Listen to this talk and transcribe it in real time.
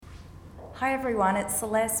Hi everyone, it's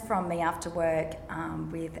Celeste from Me After Work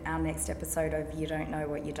with our next episode of You Don't Know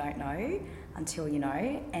What You Don't Know Until You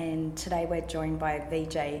Know. And today we're joined by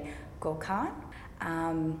Vijay Gorkar.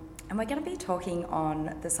 And we're going to be talking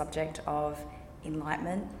on the subject of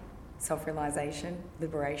enlightenment, self-realization,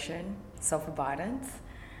 liberation, self-abidance.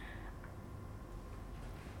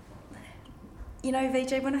 You know,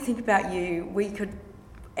 Vijay, when I think about you,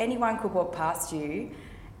 anyone could walk past you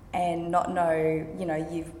and not know,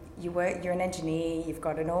 you're an engineer, you've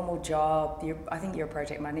got a normal job, I think you're a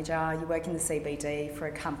project manager, you work in the CBD for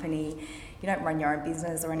a company, you don't run your own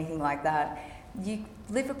business or anything like that. You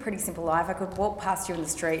live a pretty simple life. I could walk past you in the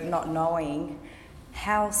street not knowing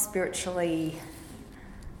how spiritually,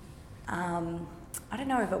 I don't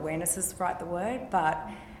know if awareness is the word, but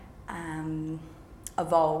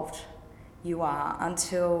evolved you are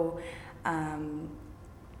until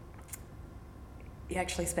you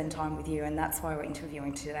actually spend time with you, and that's why we're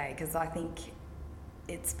interviewing today, because I think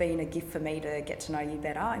it's been a gift for me to get to know you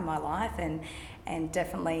better in my life, and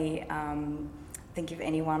definitely think if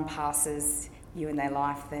anyone passes you in their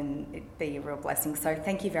life, then it'd be a real blessing. So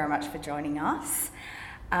thank you very much for joining us.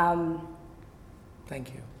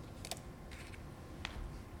 Thank you.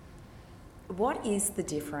 What is the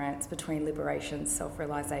difference between liberation,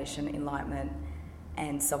 self-realization, enlightenment,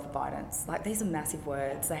 and self-abidance? Like, these are massive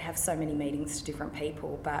words. They have so many meanings to different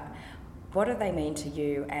people, but what do they mean to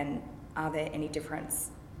you, and are there any difference?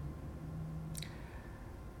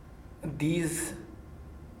 These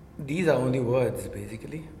are only words,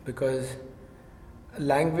 basically, because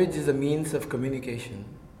language is a means of communication,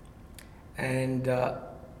 and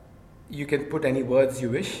you can put any words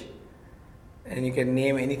you wish, and you can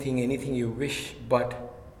name anything you wish,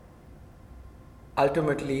 but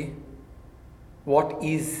ultimately what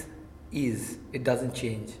is, it doesn't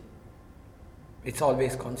change. It's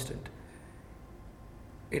always constant.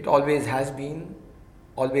 It always has been,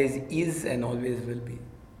 always is, and always will be.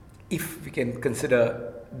 If we can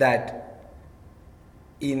consider that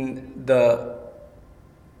in the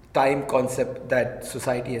time concept that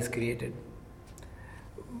society has created.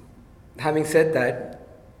 Having said that,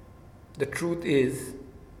 the truth is,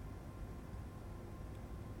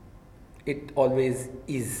 it always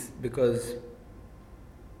is, because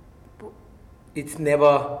it's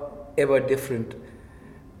never ever different.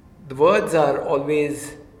 The words are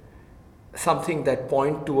always something that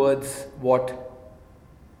point towards what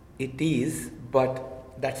it is,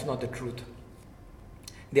 but that's not the truth.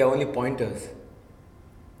 They are only pointers.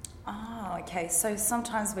 Oh, okay. So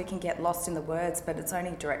sometimes we can get lost in the words, but it's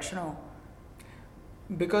only directional.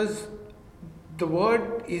 Because the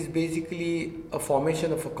word is basically a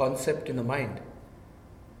formation of a concept in the mind.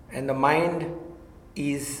 And the mind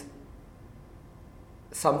is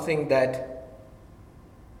something that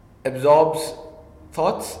absorbs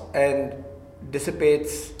thoughts and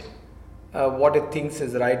dissipates what it thinks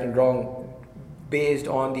is right and wrong based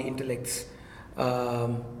on the intellect's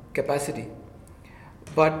capacity.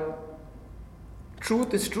 But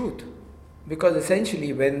truth is truth, because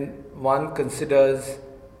essentially when one considers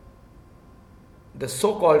the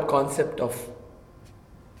so-called concept of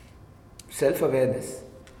self-awareness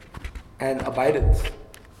and abidance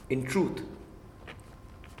in truth,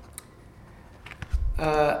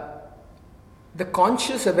 the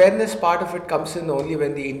conscious awareness part of it comes in only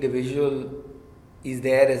when the individual is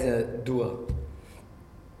there as a doer.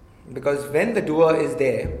 Because when the doer is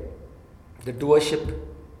there, the doership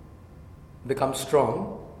becomes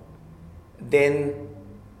strong, then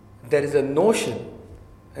there is a notion,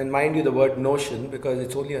 and mind you the word notion, because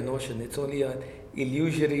it's only a notion, it's only an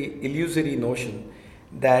illusory notion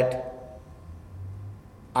that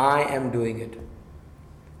I am doing it.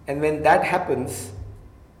 And when that happens,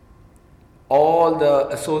 all the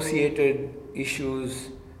associated issues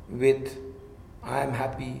with I am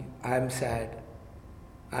happy, I am sad,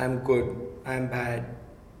 I am good, I am bad,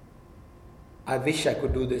 I wish I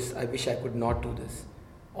could do this, I wish I could not do this,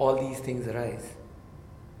 all these things arise.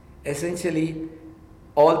 Essentially,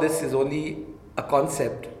 all this is only a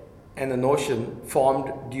concept and a notion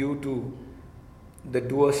formed due to the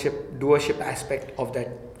doership aspect of that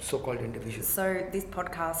so-called individual. So this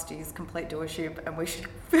podcast is complete doership, and we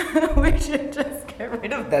should just get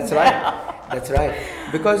rid of it. That's right. That's right.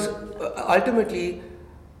 Because ultimately,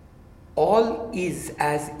 all is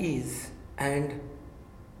as is, and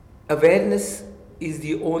awareness is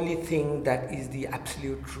the only thing that is the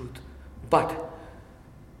absolute truth. But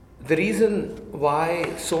the reason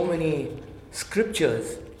why so many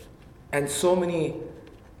scriptures and so many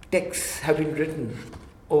texts have been written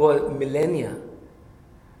over millennia,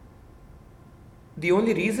 the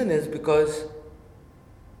only reason is because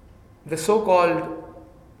the so-called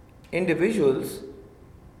individuals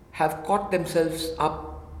have caught themselves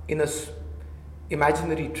up in a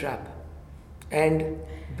imaginary trap. And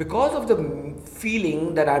because of the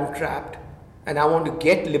feeling that I'm trapped and I want to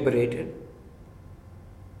get liberated,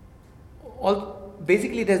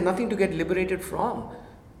 basically there's nothing to get liberated from.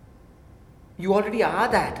 You already are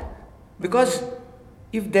that. Because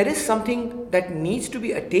if there is something that needs to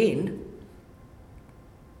be attained,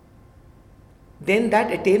 then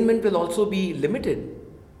that attainment will also be limited.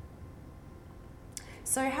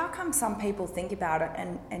 So how come some people think about it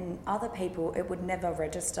and other people, it would never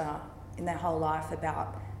register in their whole life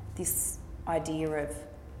about this idea of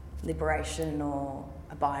liberation or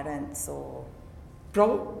abidance or...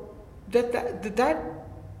 That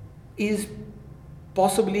is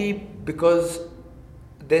possibly because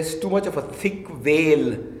there's too much of a thick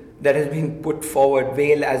veil that has been put forward,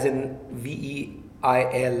 veil as in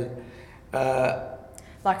V-E-I-L.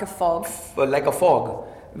 Like a fog? Like a fog,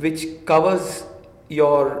 which covers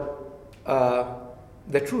the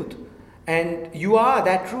truth. And you are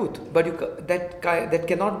that truth, but that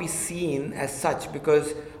cannot be seen as such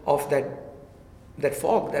because of that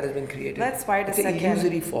fog that has been created. Let's wait a second. It's an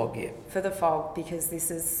illusory fog, yeah. For the fog, because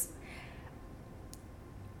this is...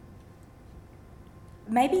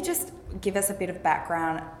 Maybe just give us a bit of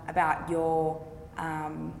background about your...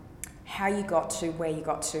 how you got to where you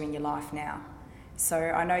got to in your life now. So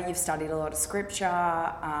I know you've studied a lot of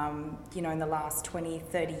scripture, in the last 20,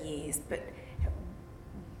 30 years, but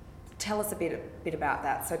tell us a bit about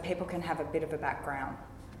that so people can have a bit of a background.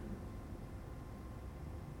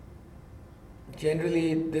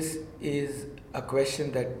 Generally, this is a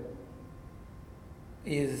question that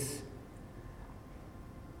is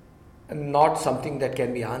not something that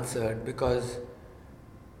can be answered, because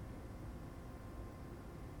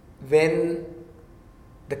when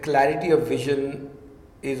the clarity of vision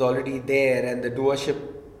is already there and the doership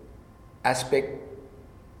aspect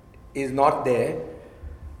is not there,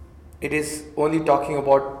 it is only talking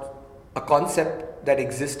about a concept that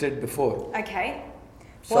existed before. Okay.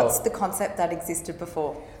 What's the concept that existed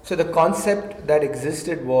before? So the concept that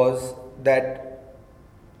existed was that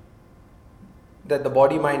the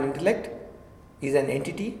body, mind, intellect is an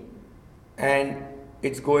entity and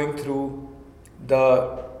it's going through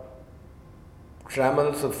the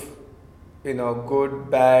trammels of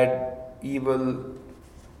good, bad, evil,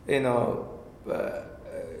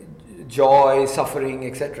 joy, suffering,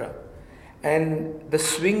 etc. And the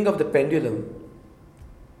swing of the pendulum,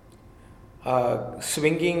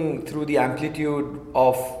 swinging through the amplitude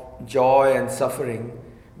of joy and suffering,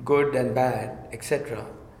 good and bad, etc.,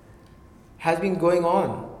 has been going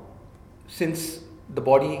on since the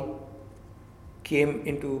body came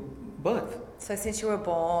into birth. So since you were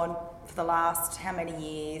born, for the last how many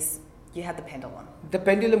years, you had the pendulum? The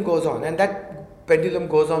pendulum goes on, and that pendulum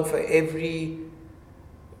goes on for every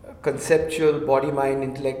conceptual body, mind,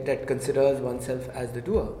 intellect that considers oneself as the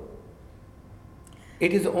doer.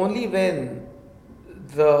 It is only when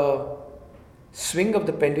the swing of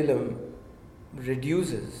the pendulum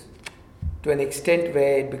reduces to an extent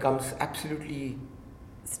where it becomes absolutely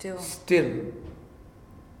still.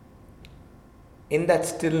 In that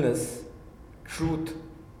stillness, truth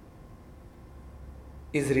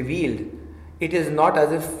is revealed. It is not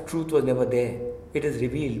as if truth was never there. It is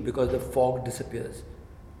revealed because the fog disappears.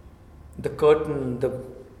 The curtain,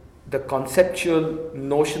 the conceptual,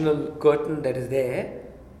 notional curtain that is there,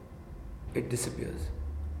 it disappears.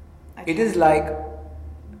 Okay. It is like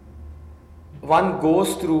one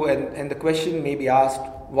goes through, and the question may be asked,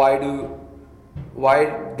 why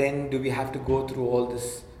then do we have to go through all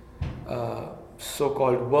this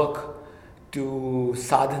so-called work to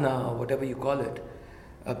sadhana, or whatever you call it,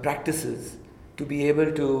 practices, to be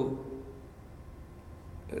able to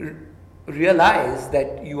realize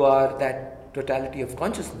that you are that totality of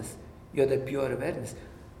consciousness, you are that pure awareness.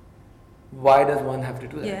 Why does one have to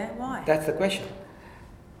do that? Yeah, why? That's the question.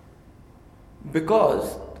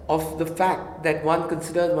 Because of the fact that one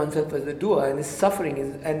considers oneself as the doer and is suffering,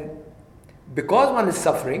 and because one is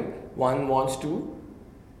suffering, one wants to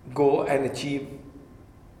go and achieve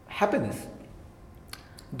happiness.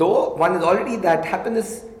 Though one is already that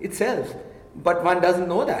happiness itself, but one doesn't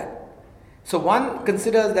know that. So one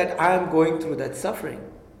considers that I am going through that suffering.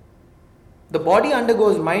 The body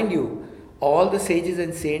undergoes, mind you, all the sages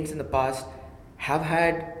and saints in the past have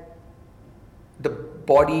had the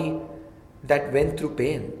body that went through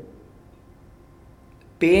pain.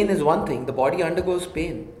 Pain is one thing, the body undergoes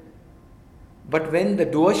pain. But when the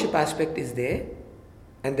doership aspect is there,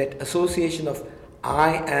 and that association of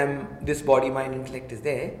I am this body, mind, intellect is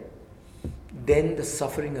there, then the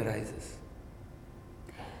suffering arises.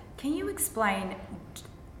 Can you explain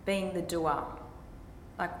being the doer,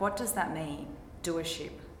 like what does that mean?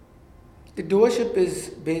 Doership. The doership is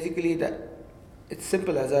basically that it's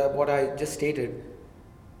simple as what I just stated.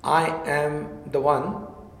 I am the one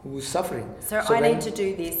who's suffering. So I need to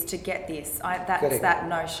do this to get this. That's correct. That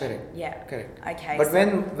notion. Correct. Yeah. Correct. Okay. But so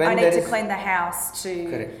when I need to clean the house to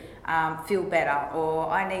correct. Feel better, or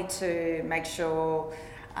I need to make sure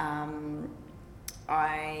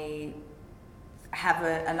I have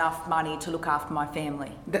enough money to look after my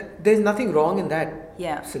family. There's nothing wrong in that,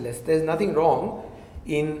 yeah. Celeste. There's nothing wrong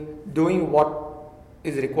in doing what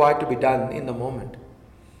is required to be done in the moment.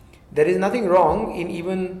 There is nothing wrong in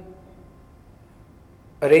even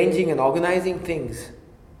arranging and organizing things.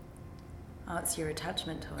 Oh, it's your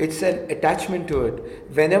attachment to it. It's an attachment to it.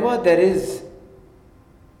 Whenever there is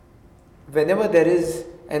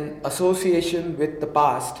an association with the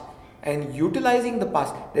past and utilizing the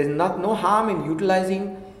past, there's no harm in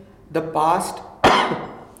utilizing the past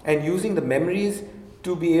and using the memories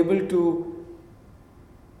to be able to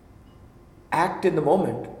act in the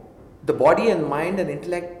moment. The body and mind and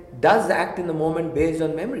intellect does act in the moment based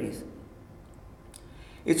on memories.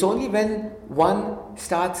 It's only when one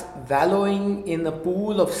starts wallowing in a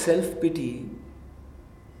pool of self-pity,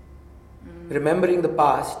 remembering the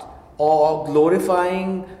past, or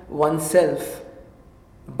glorifying oneself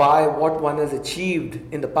by what one has achieved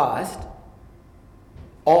in the past,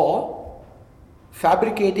 or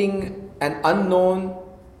fabricating an unknown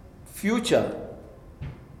future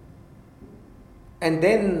and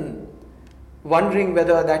then wondering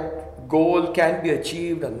whether that goal can be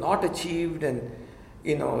achieved or not achieved, and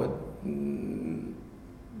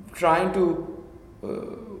trying to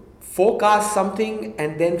forecast something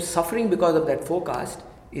and then suffering because of that forecast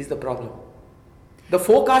is the problem. The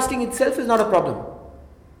forecasting itself is not a problem.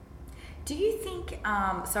 Do you think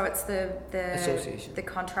so? It's the association, the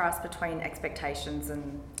contrast between expectations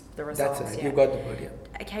and the results. That's right. Yeah. You got the word.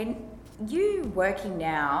 Yeah. Okay, you working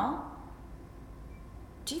now.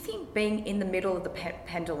 Do you think being in the middle of the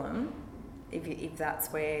pendulum, if that's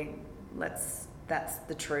where that's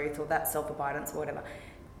the truth, or that's self-abidance or whatever,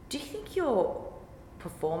 do you think your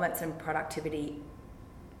performance and productivity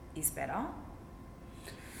is better?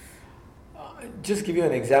 Just give you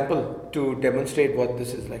an example to demonstrate what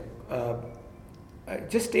this is like.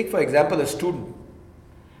 Just take, for example, a student.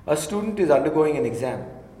 A student is undergoing an exam,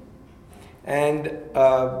 and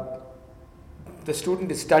the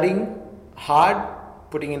student is studying hard,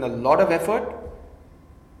 putting in a lot of effort,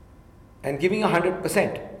 and giving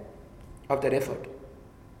 100% of that effort.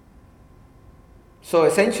 So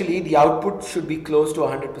essentially, the output should be close to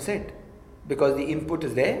 100%, because the input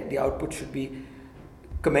is there. The output should be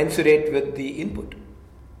commensurate with the input.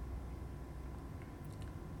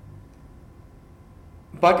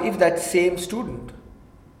 But if that same student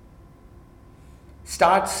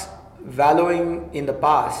starts wallowing in the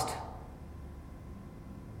past,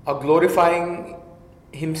 or glorifying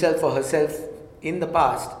himself or herself in the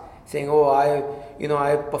past, saying, "Oh, I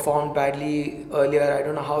performed badly earlier. I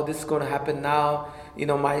don't know how this is going to happen now.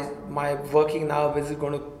 My working now, is it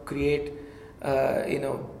going to create?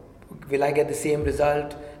 Will I get the same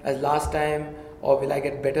result as last time, or will I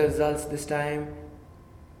get better results this time?"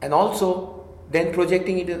 And also, then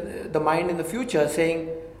projecting it the mind in the future, saying,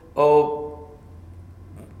 "Oh,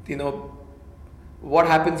 what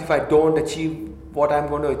happens if I don't achieve what I'm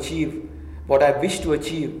going to achieve, what I wish to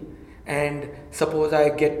achieve? And suppose I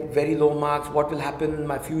get very low marks, what will happen in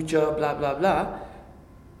my future, blah, blah, blah."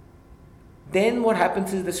 Then what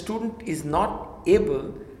happens is the student is not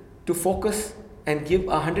able to focus and give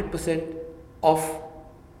 100% of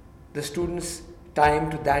the student's time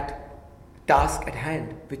to that task at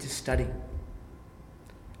hand, which is studying.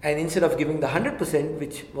 And instead of giving the 100%,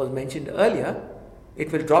 which was mentioned earlier,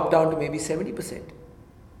 it will drop down to maybe 70%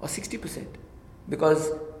 or 60%,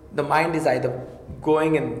 because the mind is either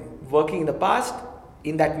going and working in the past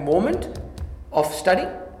in that moment of studying,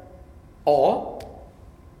 or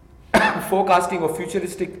forecasting or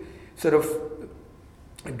futuristic sort of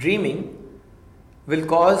dreaming will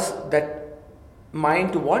cause that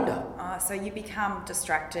mind to wander. So you become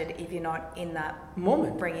distracted if you're not in that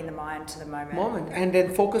moment, bringing the mind to the moment. And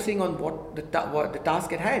then focusing on what the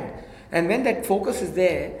task at hand. And when that focus is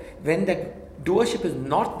there, when that doership is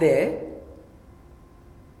not there,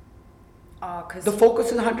 the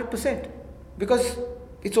focus is 100%, because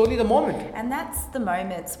it's only the moment. And that's the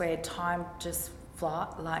moments where time just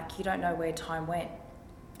flies, like you don't know where time went.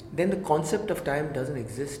 Then the concept of time doesn't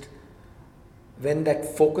exist when that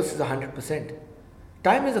focus is 100%.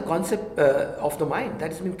 Time is a concept of the mind that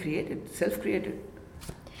has been created, self-created.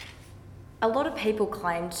 A lot of people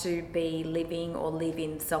claim to be living or live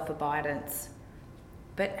in self-abidance.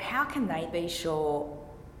 But how can they be sure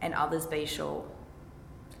and others be sure?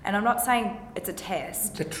 And I'm not saying it's a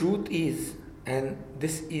test. The truth is, and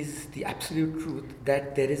this is the absolute truth,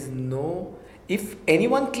 that there is no, if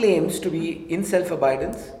anyone claims to be in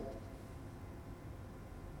self-abidance,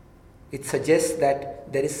 it suggests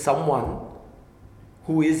that there is someone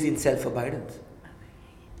who is in self-abidance.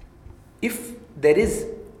 If there is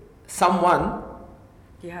someone,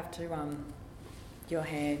 you have to your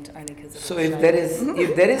hand only because. So if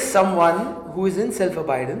there is someone who is in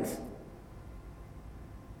self-abidance,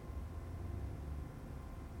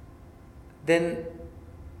 then.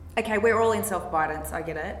 Okay, we're all in self-abidance. I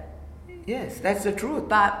get it. Yes, that's the truth.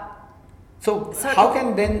 But. So how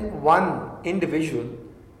can then one individual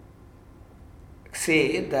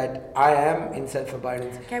say that I am in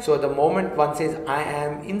self-abidance? Okay. So the moment one says I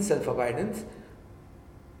am in self-abidance,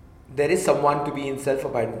 there is someone to be in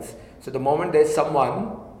self-abidance. So the moment there is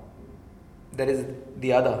someone, there is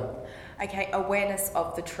the other. Okay, awareness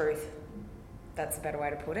of the truth. That's a better way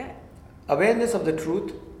to put it. Awareness of the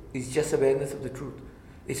truth is just awareness of the truth.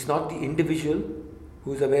 It's not the individual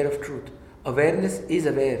who is aware of truth. Awareness is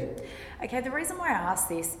aware. Okay, the reason why I ask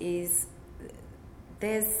this is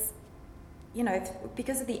there's,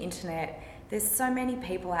 because of the internet, there's so many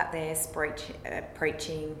people out there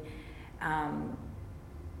preaching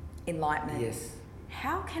enlightenment. Yes.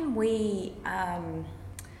 How can we,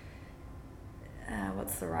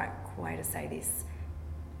 what's the right way to say this,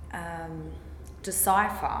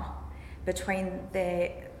 decipher between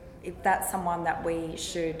if that's someone that we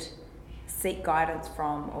should seek guidance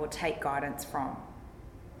from or take guidance from?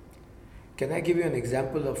 Can I give you an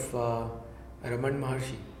example of Ramana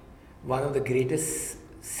Maharshi, one of the greatest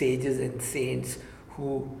sages and saints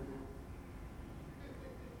who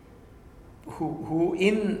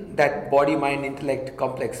in that body-mind-intellect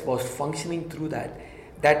complex was functioning through that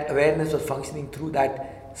awareness was functioning through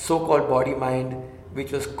that so-called body-mind,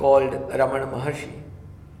 which was called Ramana Maharshi.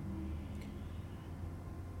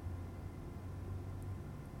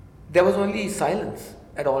 There was only silence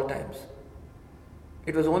at all times.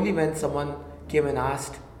 It was only when someone came and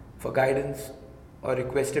asked for guidance or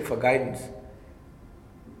requested for guidance,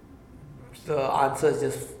 the answers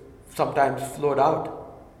just sometimes flowed out.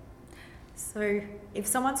 So if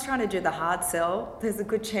someone's trying to do the hard sell, there's a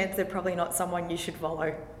good chance they're probably not someone you should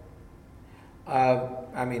follow.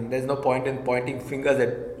 There's no point in pointing fingers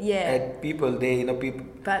at people. People.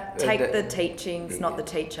 But take the teachings, not the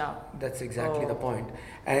teacher. That's exactly the point.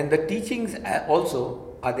 And the teachings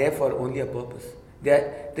also are there for only a purpose.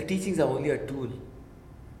 The teachings are only a tool.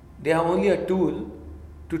 They are only a tool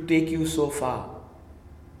to take you so far.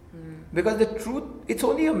 Because the truth, it's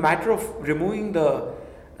only a matter of removing the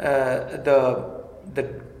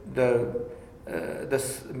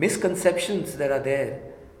misconceptions that are there.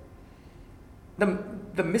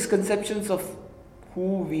 The misconceptions of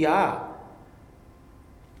who we are.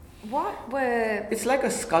 It's like a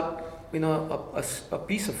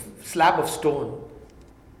piece of slab of stone,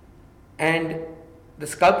 and the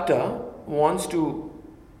sculptor wants to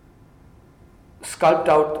sculpt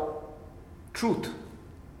out truth,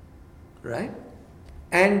 right?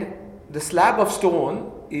 And the slab of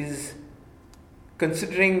stone is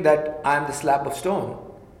considering that I am the slab of stone.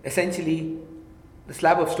 Essentially, the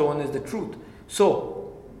slab of stone is the truth.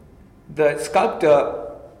 So, the sculptor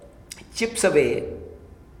chips away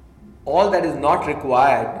all that is not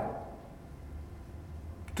required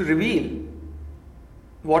to reveal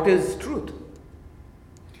what is truth.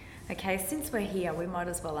 Okay, since we're here, we might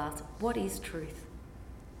as well ask, what is truth?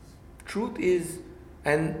 Truth is,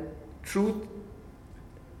 and truth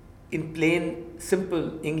in plain,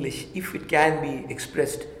 simple English, if it can be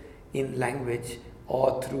expressed in language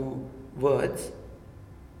or through words,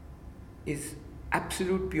 is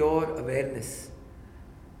absolute pure awareness.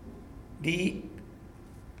 The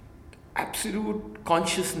absolute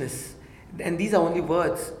consciousness, and these are only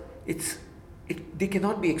words. They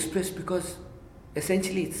cannot be expressed because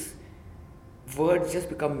essentially words just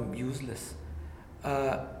become useless.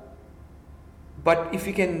 But if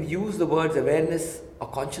you can use the words awareness or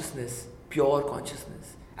consciousness, pure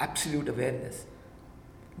consciousness, absolute awareness,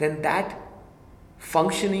 then that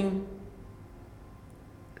functioning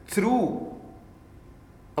through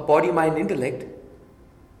a body-mind-intellect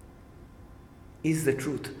is the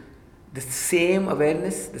truth. The same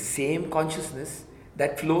awareness, the same consciousness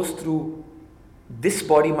that flows through this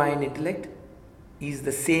body-mind-intellect is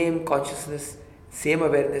the same consciousness, same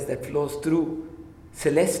awareness that flows through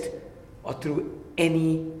Celeste or through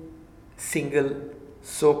any single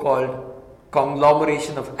so-called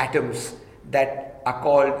conglomeration of atoms that are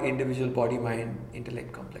called individual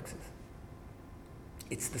body-mind-intellect complexes.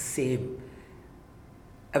 It's the same.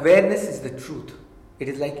 Awareness is the truth. It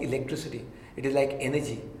is like electricity. It is like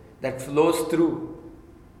energy that flows through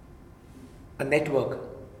a network.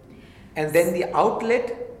 And then the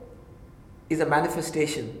outlet is a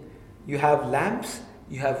manifestation. You have lamps,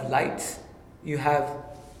 you have lights, you have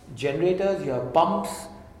generators, you have pumps,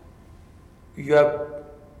 you have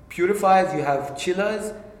purifiers, you have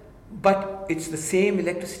chillers, but it's the same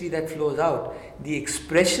electricity that flows out. The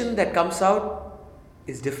expression that comes out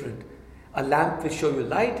is different. A lamp will show you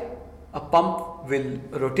light, a pump will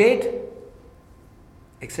rotate,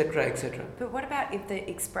 etc., etc. But what about if the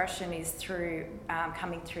expression is through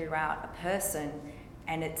coming throughout a person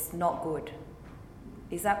and it's not good?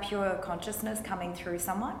 Is that pure consciousness coming through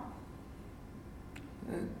someone?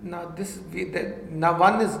 Now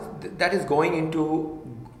one is that is going into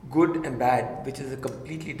good and bad, which is a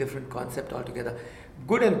completely different concept altogether.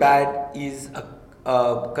 Good and bad is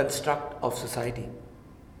a construct of society.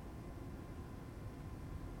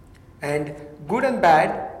 And good and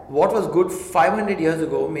bad, what was good 500 years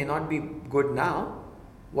ago may not be good now.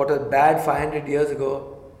 What was bad 500 years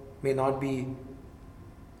ago may not be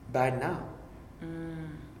bad now.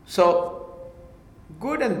 So,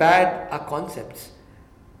 good and bad are concepts.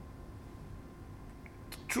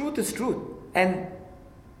 Truth is truth. And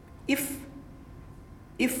if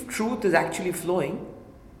truth is actually flowing,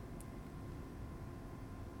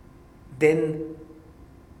 then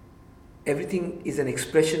everything is an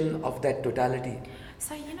expression of that totality.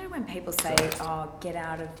 So, you know when people say,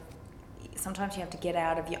 sometimes you have to get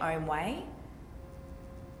out of your own way?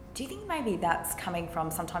 Do you think maybe that's coming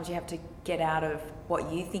from sometimes you have to get out of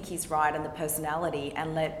what you think is right and the personality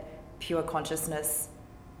and let pure consciousness...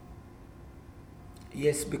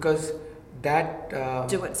 Yes, because that...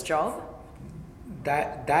 do its job?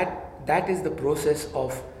 That is the process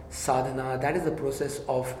of sadhana, that is the process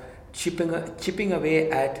of chipping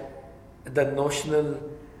away at the notional,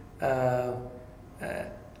 the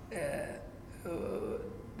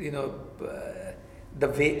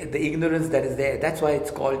ignorance that is there. That's why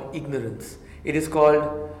it's called ignorance. It is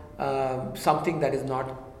called something that is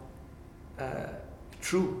not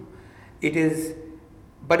true.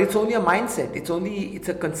 But it's only a mindset. It's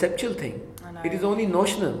a conceptual thing. It is only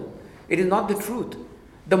notional. It is not the truth.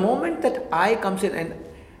 The moment that I comes in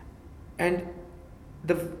and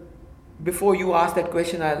before you ask that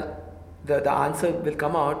question, the answer will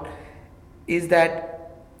come out, is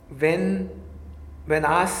that when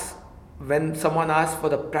someone asks for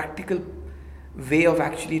the practical way of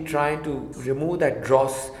actually trying to remove that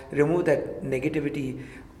dross, remove that negativity,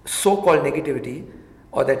 so-called negativity,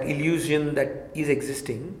 or that illusion that is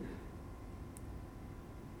existing,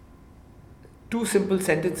 two simple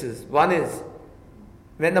sentences. One is,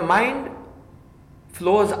 when the mind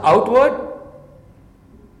flows outward,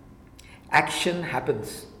 action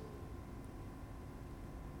happens.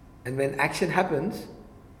 And when action happens,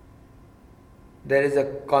 there is a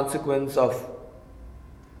consequence of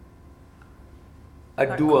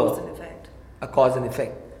a doer, a cause and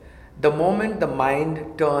effect. The moment the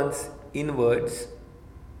mind turns inwards,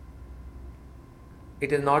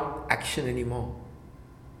 it is not action anymore.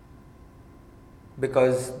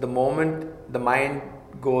 Because the moment the mind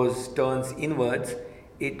turns inwards,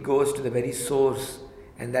 it goes to the very source.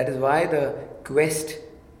 And that is why the quest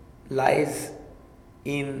lies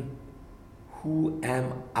in who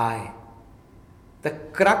am I. The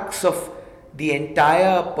crux of the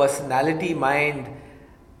entire personality mind,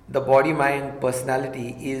 the body mind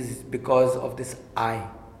personality, is because of this I.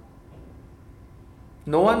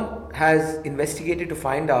 No one has investigated to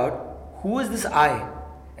find out who is this I.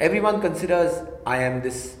 Everyone considers I am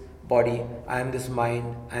this body, I am this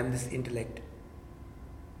mind, I am this intellect.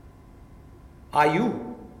 Are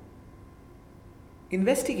you?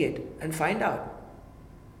 Investigate and find out.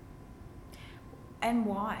 And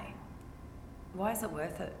why? Why is it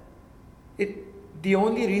worth it? The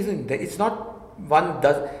only reason that it's not one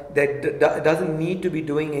doesn't need to be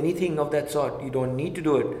doing anything of that sort. You don't need to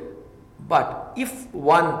do it. But if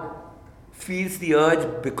one feels the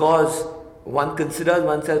urge because one considers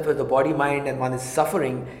oneself as a body mind and one is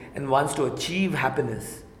suffering and wants to achieve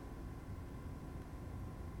happiness,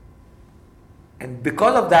 and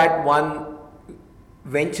because of that one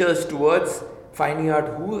ventures towards finding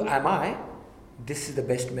out who am I, this is the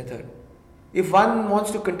best method. If one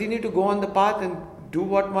wants to continue to go on the path and do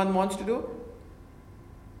what one wants to do,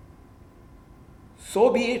 so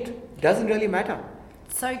be it. Doesn't really matter.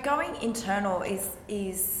 So going internal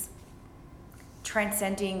is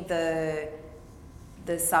transcending the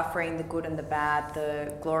suffering, the good and the bad,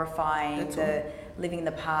 the glorifying, living in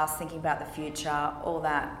the past, thinking about the future, all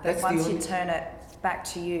that. Once you turn it back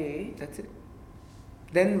to you, that's it.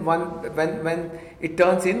 then when it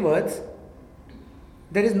turns inwards,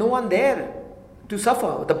 there is no one there to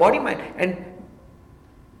suffer, the body mind. And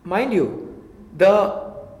mind you,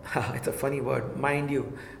 it's a funny word, mind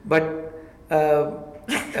you, but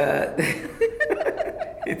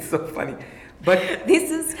it's so funny. But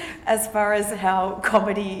this is as far as how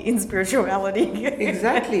comedy in spirituality.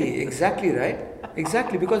 Exactly, right?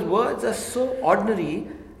 Exactly, because words are so ordinary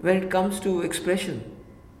when it comes to expression.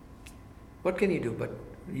 What can you do? But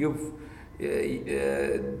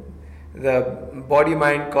the body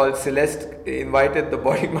mind called Celeste invited the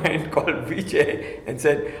body mind called Vijay and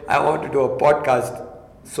said, I want to do a podcast.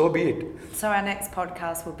 So be it. So our next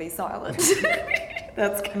podcast will be silent.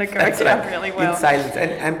 That's going to go down really well. In silence.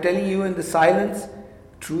 And I'm telling you, in the silence,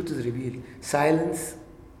 truth is revealed. Silence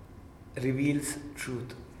reveals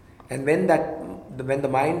truth. And when the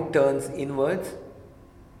mind turns inwards,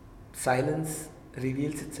 silence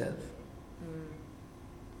reveals itself.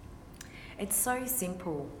 It's so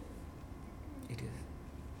simple. It is.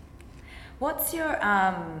 What's your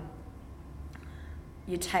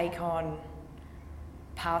take on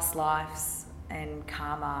past lives and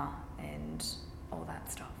karma and all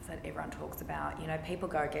that stuff that everyone talks about? You know, people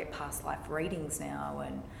go get past life readings now,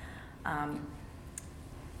 and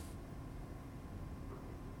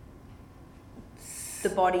the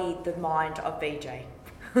body, the mind of Vijay.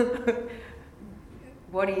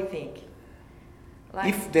 What do you think?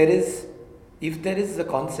 If there is a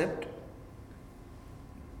concept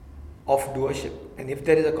of doership, and if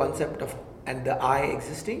there is a concept of and the I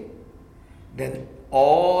existing, then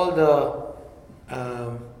all the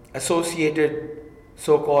associated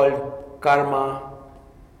so-called karma,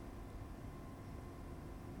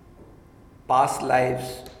 past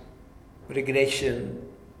lives, regression,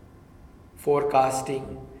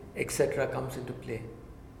 forecasting, etc. comes into play.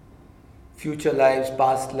 Future lives,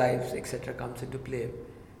 past lives, etc. comes into play.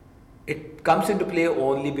 It comes into play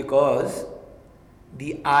only because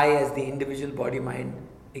the I as the individual body mind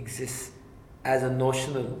exists as a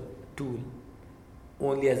notional tool,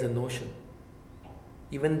 only as a notion.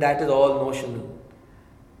 Even that is all notional.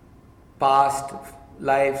 Past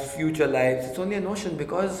lives, future lives, it's only a notion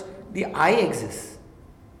because the I exists.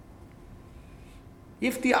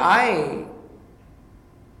 If the I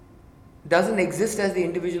doesn't exist as the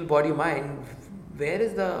individual body mind, where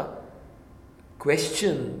is the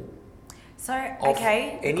question? So,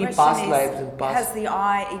 okay, any the past question lives is, and past. has the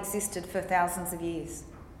I existed for thousands of years?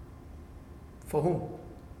 For whom?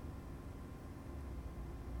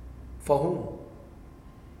 For whom?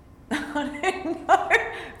 I don't know.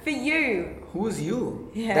 For you. Who's you?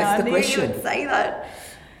 Yeah, That's the I question. knew you would say that.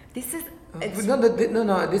 This is.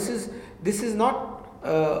 No. This is not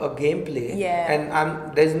a gameplay. Yeah.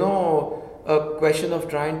 And there's no question of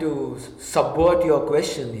trying to subvert your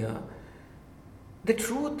question here. The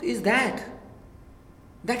truth is that.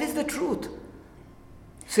 That is the truth.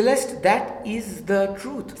 Celeste, that is the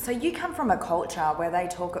truth. So you come from a culture where they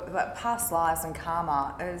talk about past lives and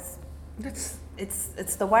karma as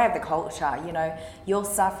it's the way of the culture. You know, you're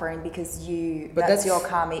suffering because that's your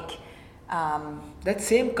karmic. That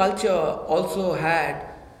same culture also had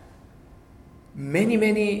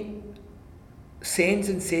many saints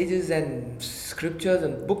and sages and scriptures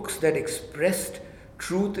and books that expressed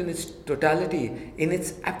truth in its totality, in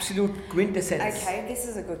its absolute quintessence. Okay, this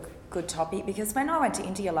is a good topic, because when I went to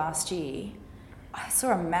India last year, I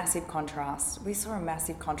saw a massive contrast. We saw a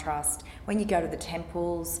massive contrast when you go to the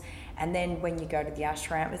temples, and then when you go to the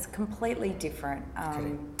ashram, it's completely different.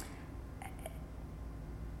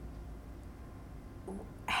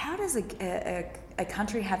 How does a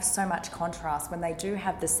country have so much contrast when they do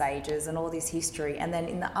have the sages and all this history, and then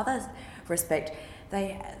in the other respect,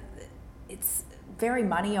 it's very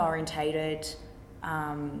money orientated.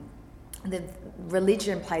 The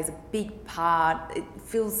religion plays a big part. It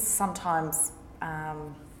feels sometimes, how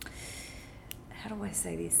do I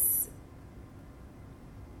say this?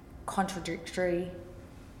 Contradictory.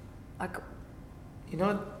 Like, you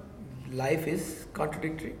know, life is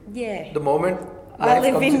contradictory. Yeah. The moment I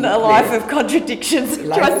live in a life of contradictions.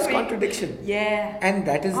 Life is contradiction. Yeah. And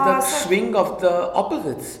that is the swing of the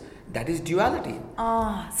opposites. That is duality.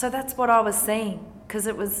 So that's what I was saying, because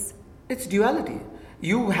it's duality.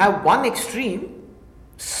 You have one extreme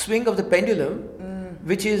swing of the pendulum,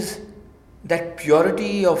 which is that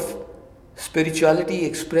purity of spirituality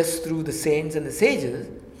expressed through the saints and the sages.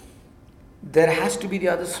 There has to be the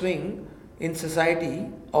other swing in society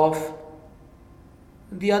of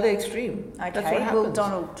the other extreme. Okay, that's what happens. Will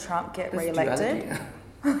Donald Trump get re-elected?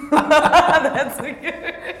 That's good.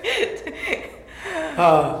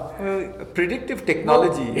 Predictive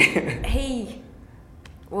technology.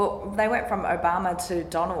 Well, they went from Obama to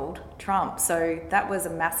Donald Trump, so that was a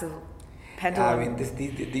massive pendulum. I mean,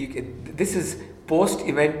 this is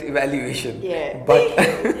post-event evaluation. Yeah. But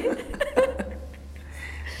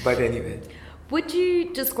but anyway. Would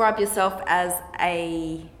you describe yourself as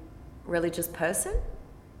a religious person?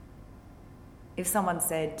 If someone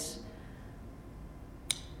said...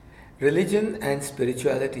 Religion and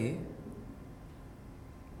spirituality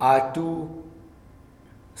are two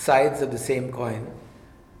sides of the same coin.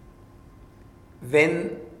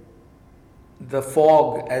 When the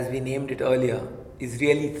fog, as we named it earlier, is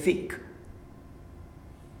really thick,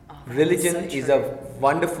 religion so is true. a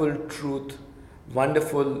wonderful truth,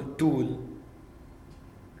 wonderful tool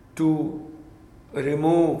to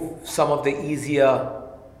remove some of the easier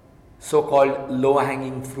so-called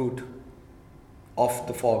low-hanging fruit of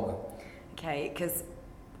the fog. Okay, because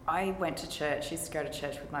I went to church, used to go to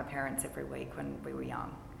church with my parents every week when we were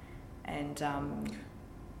young. And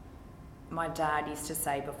my dad used to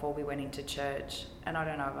say before we went into church, and I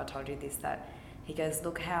don't know if I told you this, that he goes,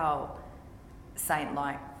 look how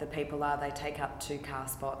saint-like the people are, they take up 2 car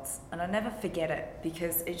spots. And I never forget it,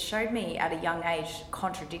 because it showed me at a young age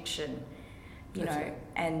contradiction, you That's know. right.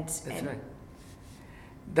 And Right.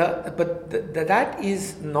 That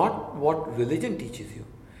is not what religion teaches you.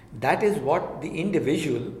 That is what the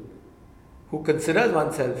individual who considers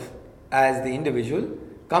oneself as the individual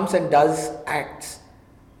comes and does acts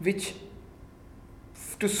which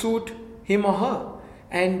to suit him or her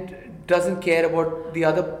and doesn't care about the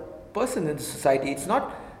other person in the society. It's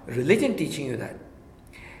not religion teaching you that.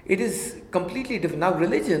 It is completely different. Now,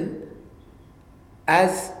 religion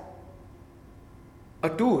as a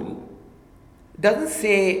tool doesn't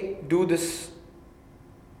say do this,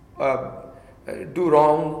 do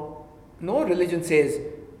wrong. No, religion says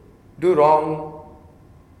do wrong,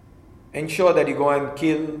 ensure that you go and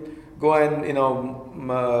kill, go and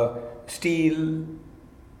steal.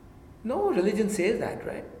 No, religion says that,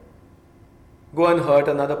 right? Go and hurt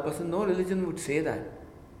another person. No, religion would say that.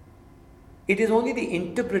 It is only the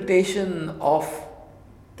interpretation of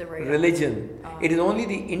the religion. It is only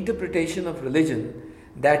the interpretation of religion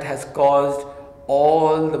that has caused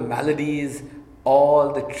all the maladies,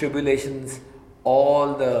 all the tribulations,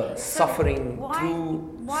 all the suffering through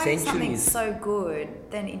why centuries. Is something so good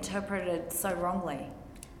then interpreted so wrongly?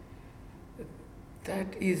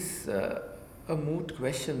 That is a moot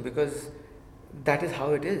question, because that is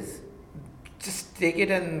how it is. Just take it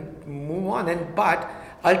and move on. But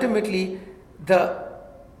ultimately,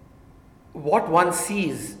 what one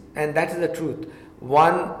sees, and that is the truth,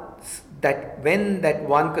 when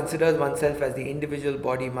one considers oneself as the individual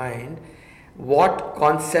body mind, what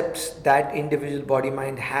concepts that individual body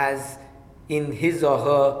mind has in his or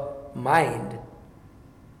her mind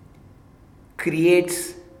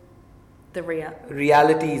creates the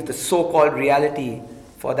realities, the so-called reality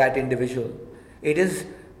for that individual. It is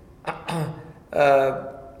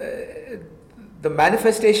the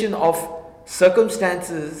manifestation of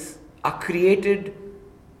circumstances are created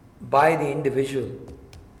by the individual.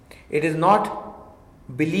 It is not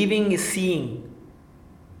believing is seeing.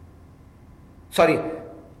 Sorry,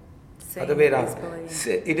 other way around.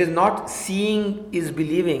 It is not seeing is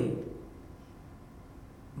believing,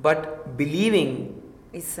 but believing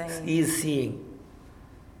is seeing.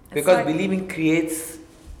 Because believing creates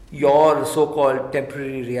your so-called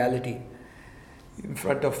temporary reality in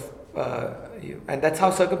front of you. And that's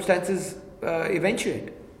how circumstances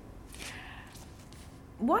eventuate.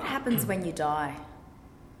 What happens when you die?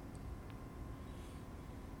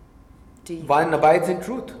 One abides in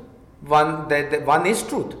truth. One is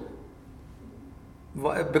truth.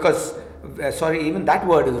 Because, even that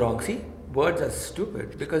word is wrong. See, words are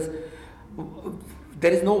stupid, because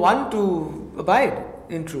there is no one to abide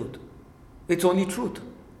in truth. It's only truth.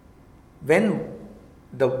 When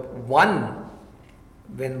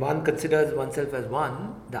one considers oneself as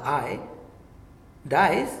one, the I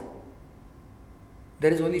dies,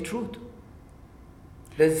 there is only truth.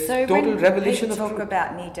 There's total revelation of truth. So when people talk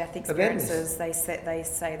about near-death experiences, they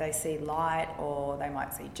say they see light, or they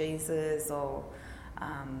might see Jesus, or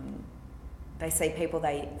they see people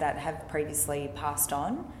that have previously passed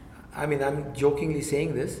on. I mean, I'm jokingly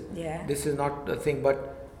saying this. Yeah. This is not a thing,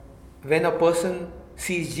 but when a person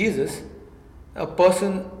sees Jesus, a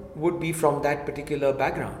person would be from that particular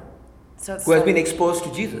background, who has been exposed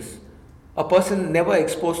to Jesus. A person never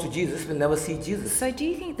exposed to Jesus will never see Jesus. So do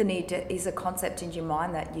you think the near-death is a concept in your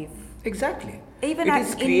mind that you've... Exactly. Even it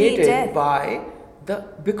is created by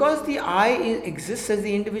because the I exists as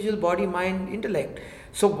the individual body, mind, intellect.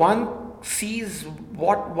 So one sees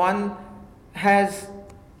what one has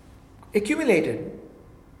accumulated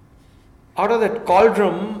out of that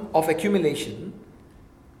cauldron of accumulation,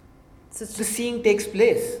 So it's the seeing takes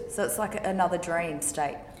place. So it's like another dream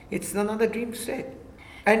state. It's another dream state.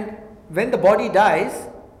 And when the body dies,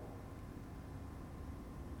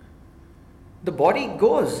 the body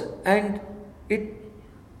goes and it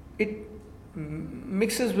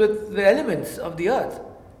mixes with the elements of the earth.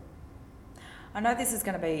 I know this is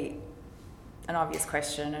going to be an obvious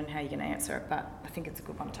question and how you're going to answer it, but I think it's a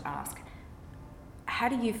good one to ask. How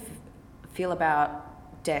do you feel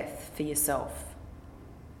about death for yourself?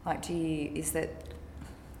 Like, is that...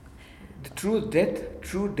 The true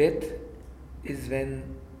death is when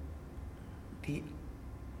the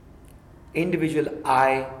individual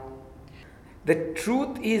I, the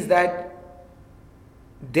truth is that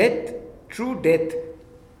true death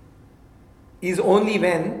is only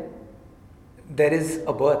when there is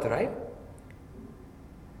a birth, right?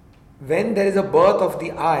 When there is a birth of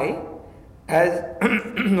the I as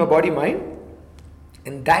a body mind,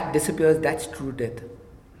 and that disappears, that's true death.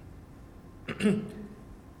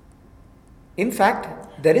 In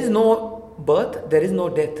fact, there is no birth, there is no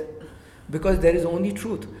death, because there is only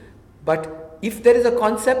truth. But if there is a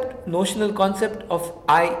concept, notional concept of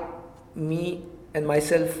I, me and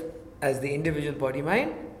myself as the individual body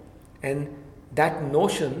mind, and that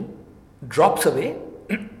notion drops away,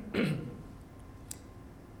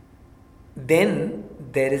 then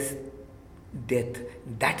there is death.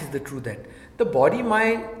 That is the true death. The body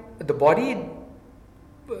mind, the body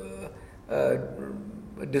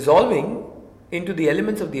dissolving into the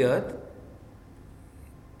elements of the earth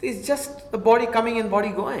is just a body coming and body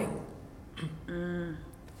going.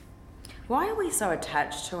 Why are we so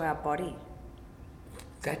attached to our body?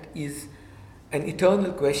 That is an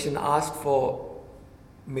eternal question asked for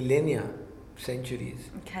millennia, centuries.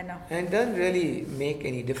 Okay, no. And it doesn't really make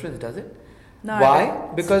any difference, does it? No.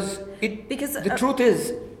 Why? Because the truth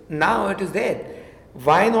is, now it is there.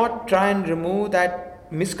 Why not try and remove that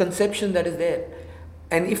misconception that is there?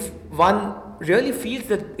 And if one really feels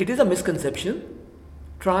that it is a misconception,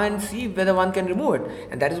 try and see whether one can remove it.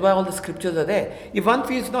 And that is why all the scriptures are there. If one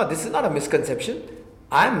feels, no, this is not a misconception,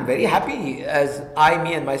 I am very happy as I,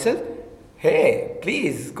 me and myself, hey,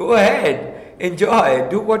 please go ahead, enjoy,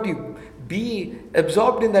 do what you, be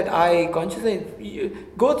absorbed in that I consciousness,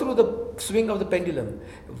 go through the swing of the pendulum.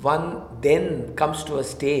 One then comes to a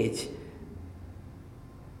stage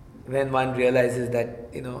when one realizes that,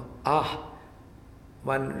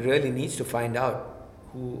 one really needs to find out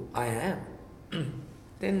who I am.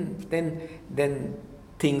 Then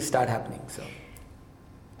things start happening. So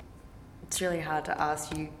it's really hard to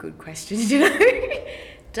ask you good questions,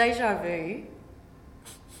 Deja vu.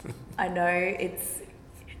 I know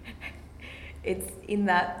it's in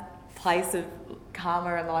that place of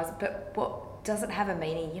karma and lies, but what does it have a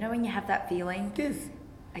meaning? When you have that feeling? It is.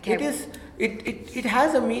 Okay. It is. It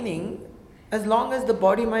has a meaning as long as the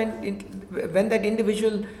body mind, when that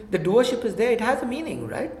individual, the doership is there, it has a meaning,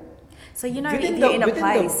 right? So if you're in a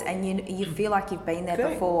place and you feel like you've been there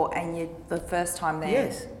before and you're the first time there.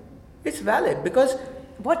 Yes. It's valid because...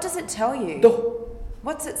 What does it tell you?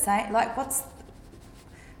 What's it saying? Like, what's...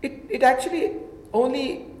 It actually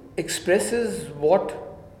only expresses what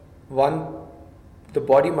the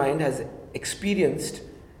body mind has experienced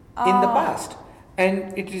in the past.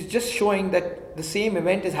 And it is just showing that the same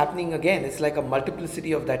event is happening again. It's like a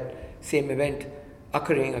multiplicity of that same event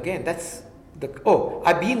occurring again. That's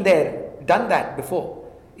I've been there, done that before,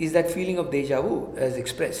 is that feeling of deja vu as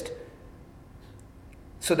expressed.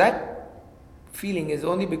 So that feeling is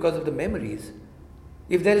only because of the memories.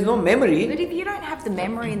 If there is no memory... But if you don't have the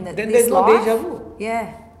memory in then there's no deja vu.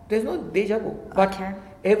 Yeah. There's no deja vu. But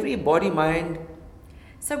every body mind...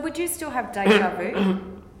 So would you still have deja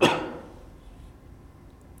vu?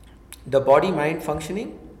 The body mind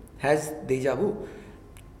functioning has deja vu.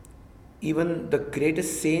 Even the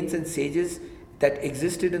greatest saints and sages that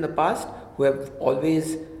existed in the past, who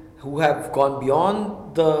have gone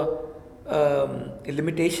beyond the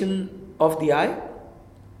limitation of the I,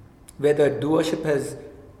 where the doership has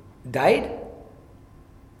died,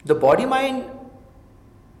 the body mind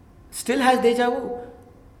still has deja vu.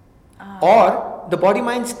 Or the body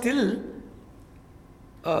mind still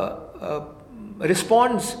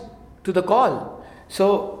responds to the call.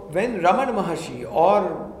 So when Ramana Maharshi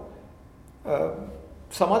or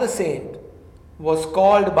some other saint was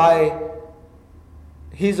called by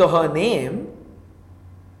his or her name,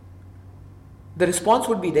 the response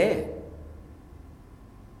would be there.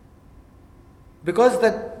 Because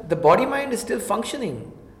the body mind is still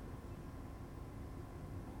functioning.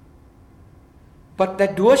 But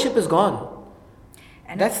that doership is gone.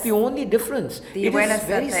 And that's the only difference. The awareness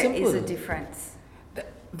that there is a difference.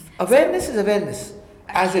 Awareness is awareness,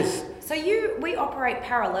 as is. So we operate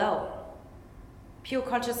parallel. Pure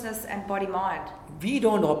consciousness and body mind. We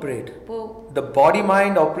don't operate. Well, the body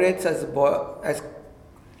mind operates as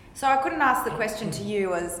So I couldn't ask the question to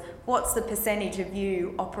you as what's the percentage of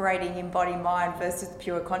you operating in body mind versus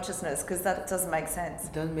pure consciousness, because that doesn't make sense.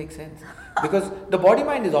 It doesn't make sense. Because the body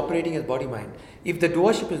mind is operating as body mind. If the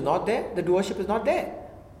doership is not there, the doership is not there.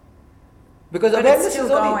 Because but awareness it's still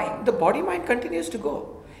is only, going. the body mind continues to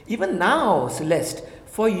go. Even now, Celeste,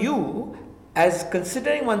 for you, as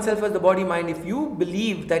considering oneself as the body mind, if you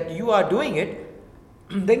believe that you are doing it,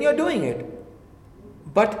 then you're doing it.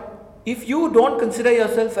 But if you don't consider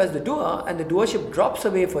yourself as the doer and the doership drops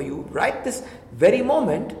away for you right this very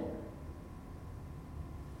moment,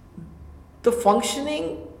 the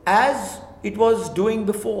functioning as it was doing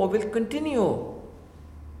before will continue.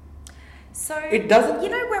 So it doesn't. You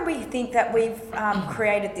know, when we think that we've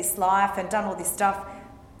created this life and done all this stuff,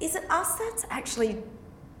 is it us that's actually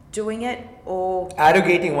doing it, or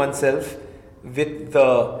arrogating oneself with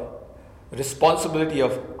the responsibility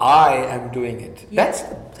of I am doing it? Yes.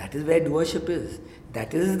 That is where doership is.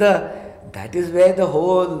 That is where the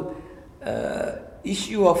whole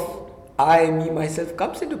issue of I, me, myself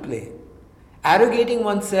comes into play. Arrogating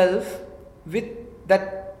oneself with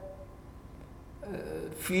that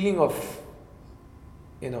feeling of,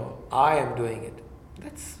 I am doing it.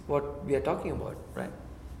 That's what we are talking about, right?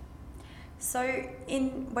 So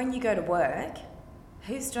when you go to work,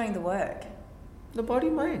 who's doing the work? The body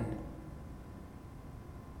mind.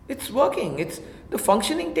 It's working. The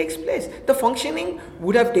functioning takes place. The functioning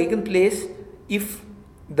would have taken place if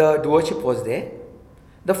the doership was there.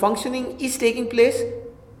 The functioning is taking place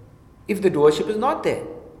if the doership is not there.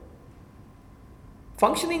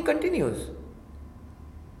 Functioning continues.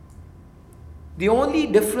 The only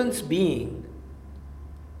difference being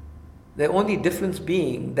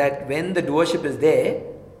that when the doership is there,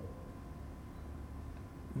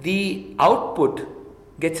 the output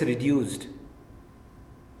gets reduced.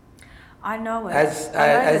 I know it.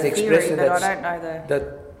 As expressed in that. I don't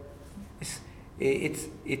know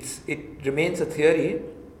It remains a theory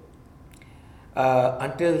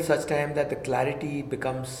until such time that the clarity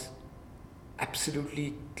becomes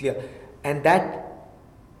absolutely clear, and that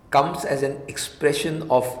comes as an expression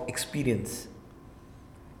of experience.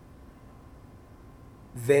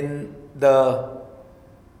 When the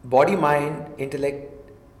body, mind,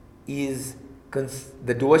 intellect is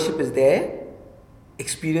the doership is there,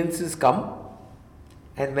 experiences come,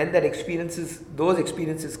 and when those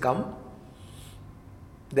experiences come,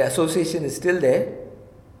 the association is still there,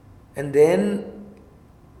 and then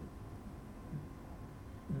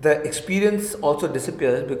the experience also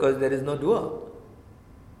disappears because there is no doer.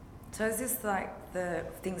 So is this like the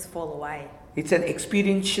things fall away? It's an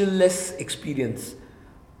experiential-less experience.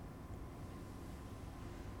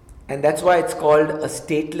 And that's why it's called a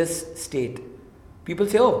stateless state. People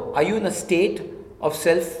say, oh, are you in a state of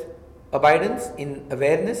self-abidance, in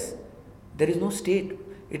awareness? There is no state.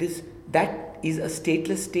 That is a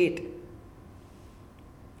stateless state.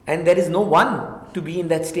 And there is no one to be in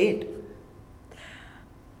that state.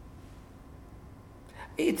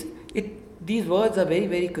 These words are very,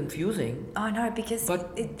 very confusing. I know, because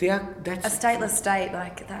that's a stateless state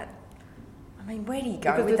like that. I mean, where do you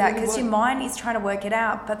go with that? Because your mind is trying to work it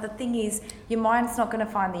out, but the thing is, your mind's not going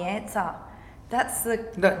to find the answer. That's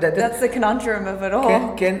the conundrum of it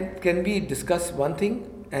all. Can we discuss one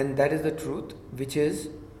thing, and that is the truth, which is,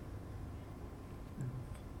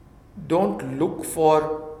 don't look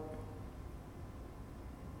for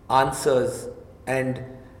answers and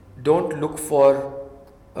don't look for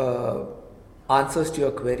answers to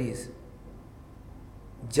your queries.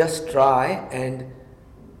 Just try and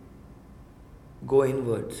go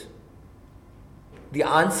inwards. The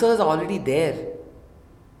answers are already there.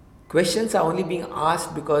 Questions are only being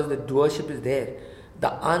asked because the doership is there.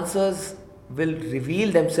 The answers will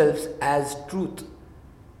reveal themselves as truth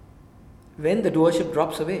when the doership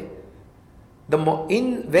drops away.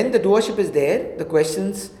 When the doership is there, the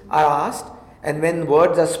questions are asked, and when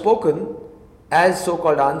words are spoken as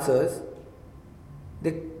so-called answers,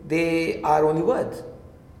 they are only words.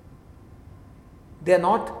 They are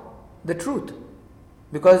not the truth,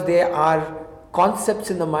 because they are concepts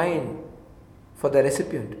in the mind for the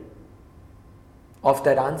recipient of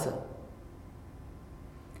that answer.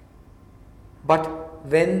 But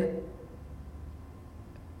when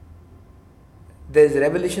there is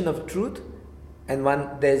revelation of truth, and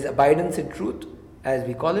there is abidance in truth, as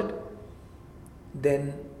we call it,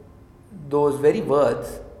 then those very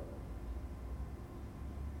words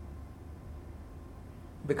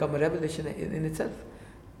become a revelation in itself.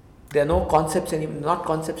 There are no concepts not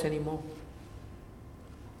concepts anymore.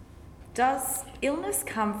 Does illness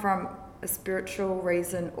come from a spiritual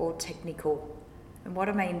reason or technical? And what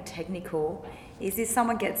I mean technical is if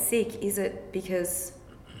someone gets sick, is it because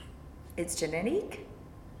it's genetic?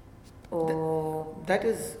 Or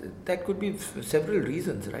that could be several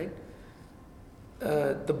reasons, right?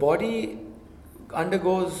 The body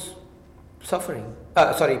undergoes pain.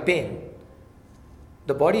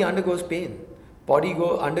 The body undergoes pain. Body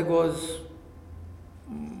undergoes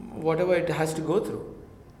whatever it has to go through.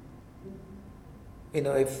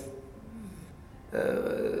 If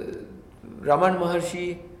Raman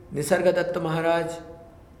Maharshi, Nisargadatta Maharaj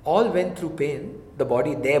all went through pain, the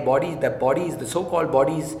so-called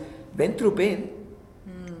bodies went through pain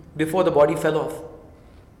before the body fell off.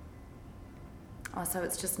 Oh, so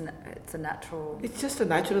it's a natural... It's just a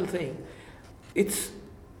natural thing. It's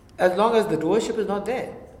as long as the doership is not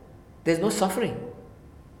there, there's no suffering.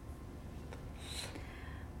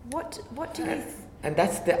 What do you... And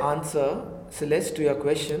that's the answer, Celeste, to your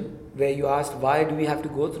question, where you asked, why do we have to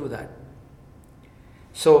go through that?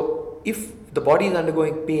 So, if the body is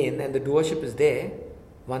undergoing pain and the doership is there,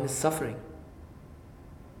 one is suffering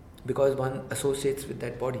because one associates with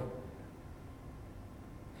that body.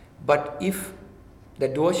 But if the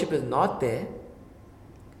doership is not there,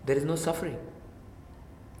 there is no suffering.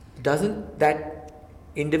 Doesn't that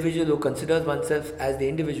individual who considers oneself as the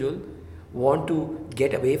individual want to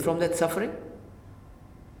get away from that suffering?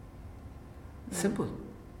 Simple.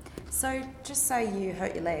 So just say you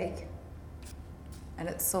hurt your leg and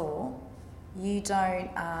it's sore, you don't,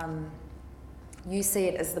 you see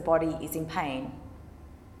it as the body is in pain.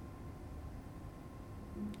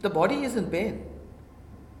 The body is in pain.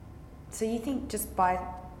 So you think just by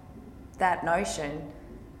that notion,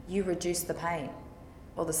 you reduce the pain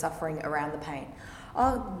or the suffering around the pain.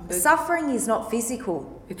 Suffering is not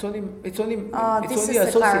physical. It's only this is the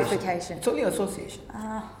association. clarification. It's only association.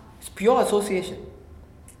 It's pure association.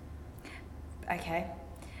 Okay.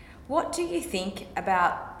 What do you think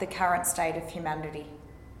about the current state of humanity?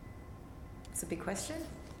 It's a big question.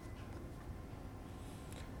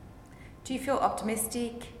 Do you feel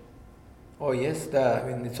optimistic? Oh yes,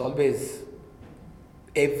 it's always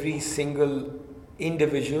every single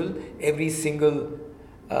individual, every single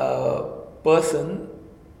person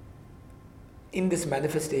in this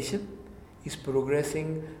manifestation is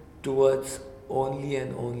progressing towards only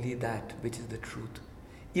and only that which is the truth.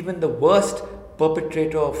 Even the worst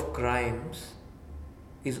perpetrator of crimes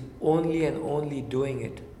is only and only doing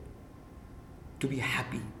it to be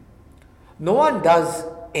happy. No one does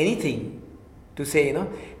anything to say,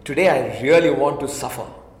 today I really want to suffer.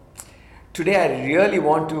 Today I really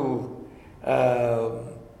want to,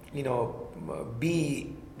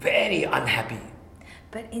 be very unhappy.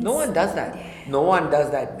 But no one does that. Yeah. No one does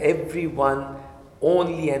that. Everyone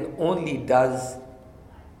only and only does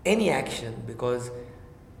any action because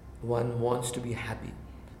one wants to be happy.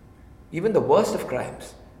 Even the worst of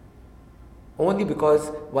crimes. Only because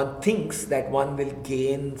one thinks that one will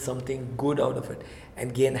gain something good out of it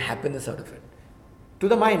and gain happiness out of it. To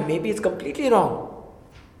the mind, maybe it's completely wrong.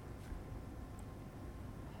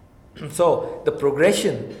 So, the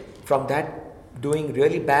progression from that doing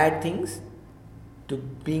really bad things to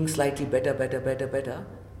being slightly better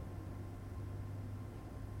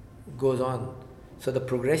goes on. So the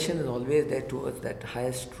progression is always there towards that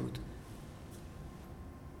highest truth.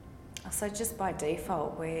 So just by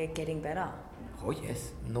default, we're getting better. Oh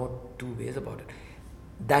yes, no two ways about it.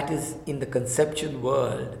 That is in the conceptual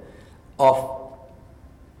world of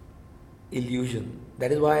illusion.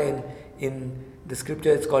 That is why in the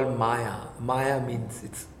scripture it's called Maya. Maya means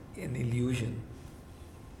it's an illusion.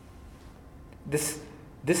 This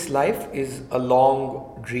life is a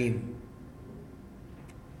long dream.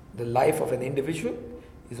 The life of an individual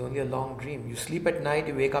is only a long dream. You sleep at night,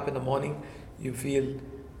 you wake up in the morning, you feel,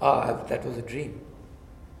 that was a dream.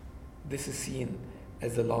 This is seen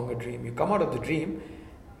as a longer dream. You come out of the dream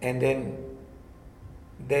and then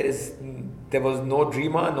there was no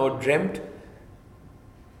dreamer, no dreamt,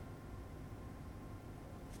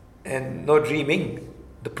 and no dreaming.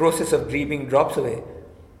 The process of dreaming drops away.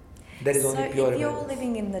 There is only pure So if you're awareness.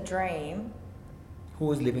 living in the dream,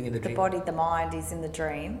 Who is living in the dream? the body, the mind is in the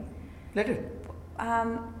dream. Let it.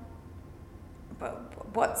 But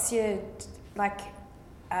what's your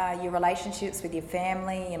relationships with your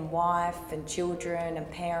family and wife and children and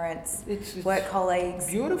parents, It's work colleagues?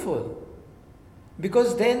 Beautiful.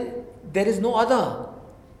 Because then there is no other.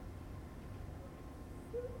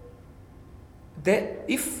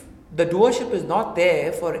 If the doership is not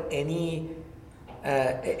there for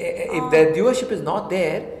if the doership is not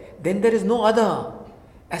there, then there is no other.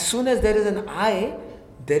 As soon as there is an I,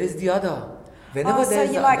 there is the other. Whenever so there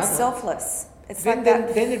is you're like another, selfless. It's then, like then,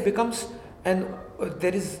 that. then it becomes, and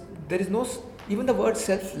there is no, even the word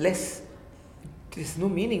selfless, there is no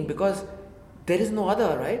meaning, because there is no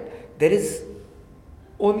other, right? There is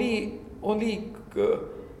only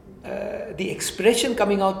the expression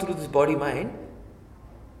coming out through this body mind,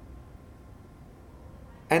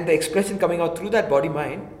 and the expression coming out through that body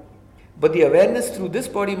mind, but the awareness through this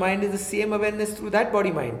body mind is the same awareness through that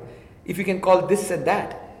body mind. If you can call this and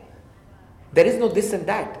that, there is no this and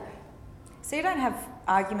that. So you don't have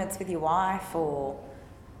arguments with your wife, or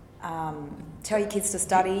tell your kids to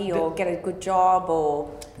study, or get a good job,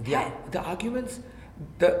 or the arguments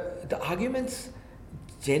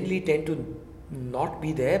generally tend to not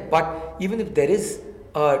be there. But even if there is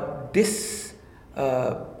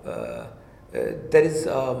there is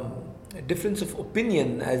a difference of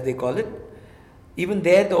opinion, as they call it. Even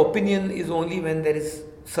there, the opinion is only when there is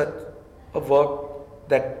such a work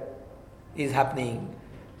that is happening,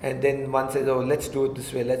 and then one says, "Oh, let's do it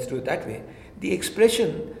this way, let's do it that way." The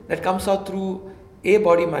expression that comes out through a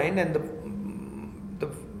body mind and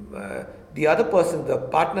the other person, the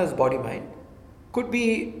partner's body mind, could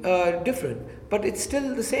be different, but it's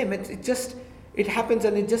still the same. It happens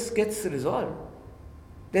and it just gets resolved.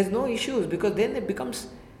 There's no issues, because then it becomes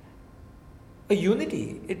a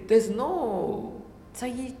unity. There's no. So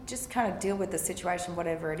you just kind of deal with the situation,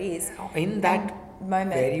 whatever it is, in that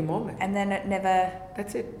very moment, and then it never.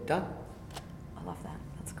 That's it. Done. I love that.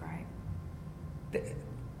 That's great. The-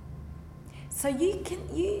 So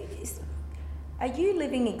are you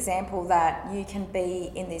living example that you can be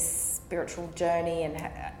in this spiritual journey and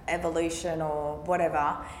evolution or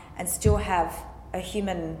whatever, and still have a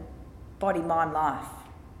human body, mind, life?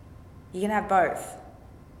 You can have both.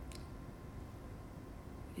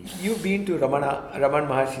 You've been to Raman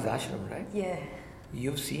Maharshi's ashram, right? Yeah.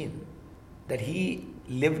 You've seen that he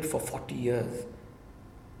lived for 40 years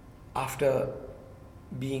after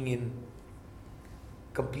being in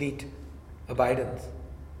complete abidance.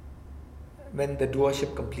 When the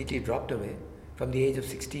doership completely dropped away, from the age of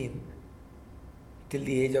 16 till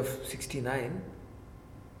the age of 69,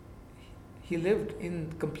 he lived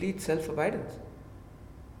in complete self-abidance.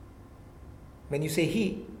 When you say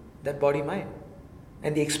he, that body mind.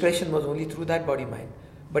 And the expression was only through that body mind.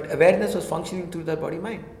 But awareness was functioning through that body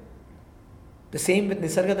mind. The same with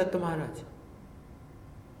Nisargadatta Maharaj.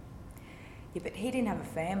 Yeah, but he didn't have a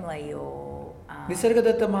family, or.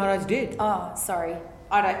 Nisargadatta Maharaj did. Oh, sorry.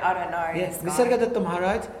 I don't know. Yes, Nisargadatta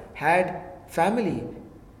Maharaj had family.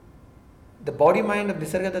 The body mind of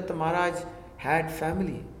Nisargadatta Maharaj had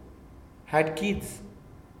family, had kids.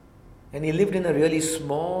 And he lived in a really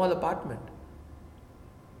small apartment.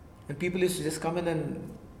 And people used to just come in and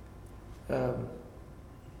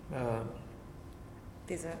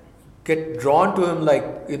Visit. Get drawn to him like,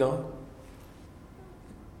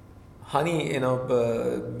 honey,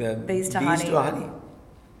 Bees to honey.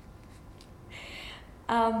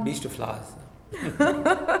 Bees to flowers.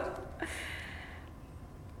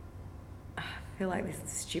 I feel like this is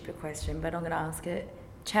a stupid question, but I'm going to ask it.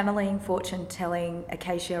 Channeling, fortune telling,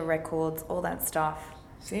 Acacia records, all that stuff.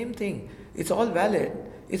 Same thing. It's all valid.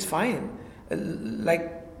 It's fine.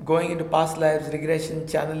 Like going into past lives, regression,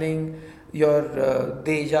 channeling, your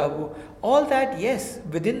deja vu, all that, yes.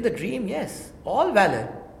 Within the dream, yes. All valid.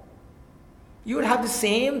 You would have the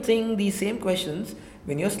same thing, these same questions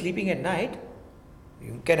when you're sleeping at night.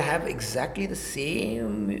 You can have exactly the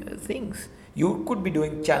same things. You could be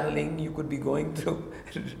doing channeling, you could be going through,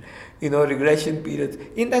 regression periods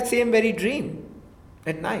in that same very dream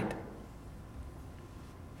at night.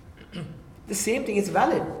 The same thing is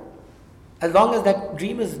valid. As long as that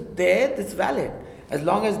dream is there, it's valid. As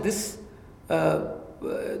long as this, the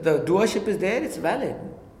doership is there, it's valid.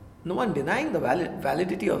 No one denying the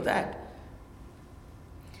validity of that.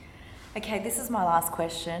 Okay, this is my last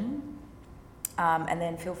question. And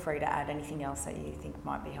then feel free to add anything else that you think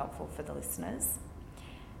might be helpful for the listeners.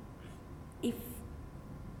 I'm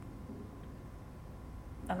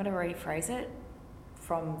going to rephrase it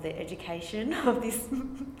from the education of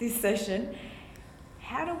this session.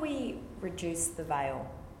 How do we reduce the veil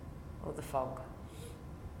or the fog?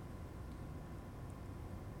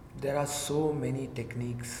 There are so many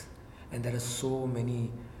techniques and there are so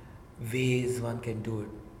many ways one can do it.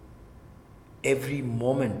 Every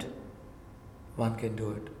moment one can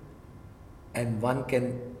do it. And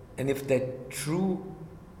if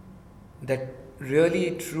that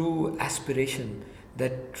really true aspiration,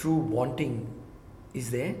 that true wanting is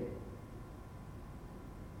there,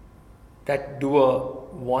 that doer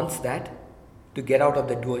wants that to get out of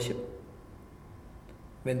the doership,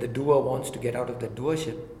 when the doer wants to get out of the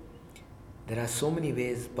doership, there are so many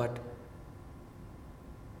ways, but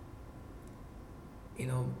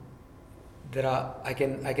there are, I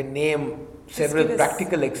can name several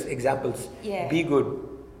practical examples. Yeah. Be good,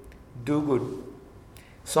 do good.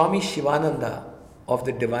 Swami Shivananda of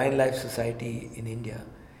the Divine Life Society in India,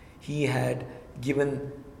 he had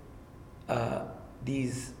given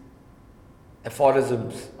these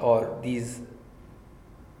aphorisms or these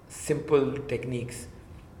simple techniques.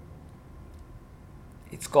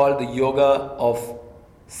 It's called the yoga of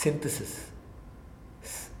synthesis.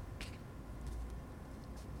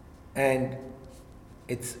 And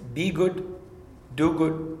it's be good, do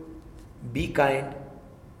good, be kind,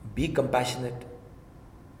 be compassionate,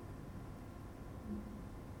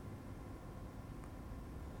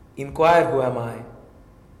 inquire who am I,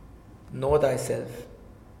 know thyself,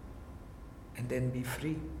 and then be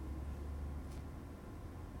free.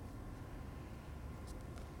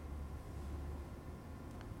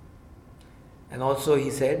 And also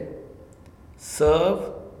he said,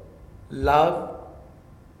 serve, love,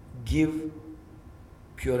 give,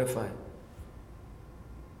 purify.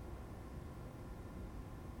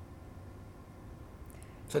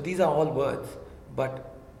 So these are all words,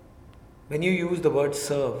 but when you use the word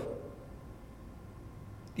serve,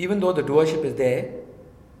 even though the doership is there,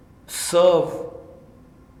 serve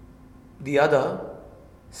the other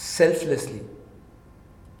selflessly.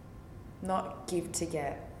 Not give to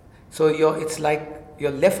get. So it's like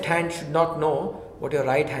your left hand should not know what your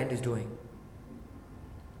right hand is doing.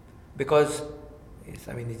 Because, it's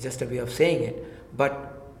just a way of saying it,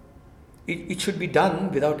 but it should be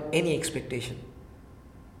done without any expectation.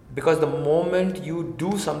 Because the moment you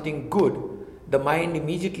do something good, the mind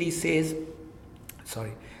immediately says,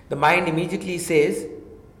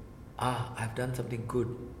 I've done something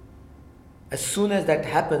good. As soon as that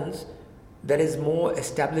happens, there is more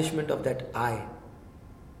establishment of that I.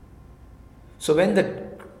 So when the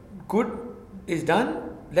good is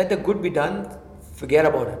done, let the good be done, forget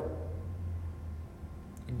about it.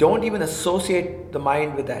 Don't even associate the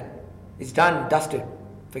mind with that. It's done, dusted,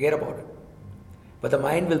 forget about it. But the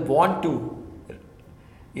mind will want to,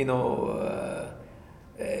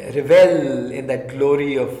 revel in that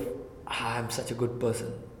glory of, I'm such a good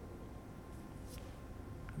person.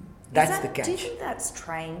 That's the catch. Do you think that's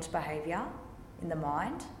trained behaviour in the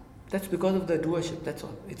mind? That's because of the doership, that's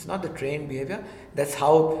all. It's not the trained behavior. That's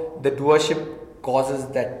how the doership causes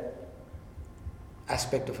that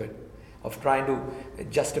aspect of it, of trying to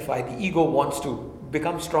justify. The ego wants to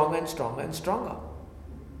become stronger and stronger and stronger.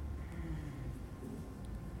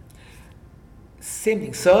 Same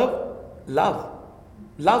thing, serve, love.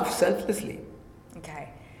 Love selflessly. Okay.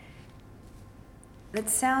 That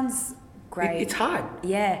sounds great. It's hard.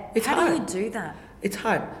 Yeah. It's How hard. do you do that? It's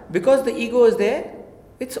hard. Because the ego is there,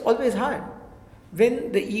 it's always hard.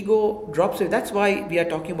 When the ego drops away, that's why we are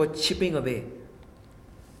talking about chipping away.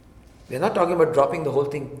 We are not talking about dropping the whole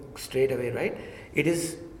thing straight away, right? It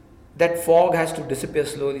is that fog has to disappear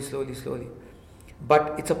slowly.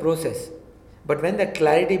 But it's a process. But when that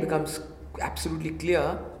clarity becomes absolutely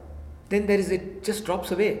clear, then it just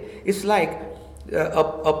drops away. It's like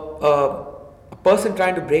a person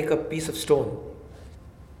trying to break a piece of stone.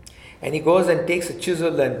 And he goes and takes a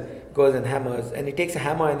chisel and goes and hammers. And he takes a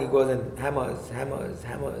hammer and he goes and hammers.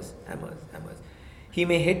 He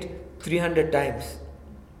may hit 300 times.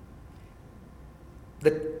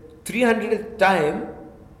 The 300th time,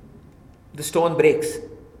 the stone breaks.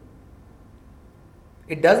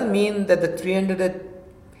 It doesn't mean that the 300th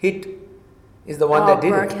hit is the one that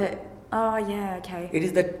did it. Oh, yeah, okay. It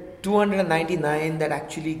is the 299 that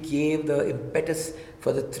actually gave the impetus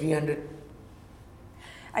for the 300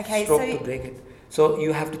 stroke to break it. So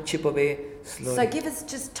you have to chip away slowly. So give us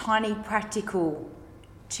just tiny practical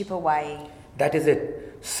chip away. That is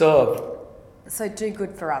it. Serve. So do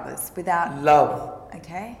good for others without... Love.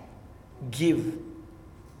 Okay. Give.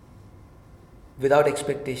 Without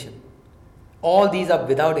expectation. All these are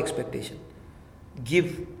without expectation.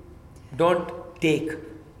 Give. Don't take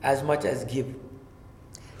as much as give.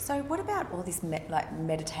 So what about all this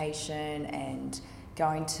meditation and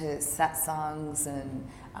going to satsangs and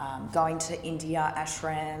going to India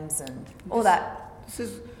ashrams and all that?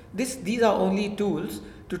 These are only tools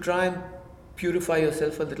to try and purify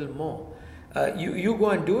yourself a little more. You go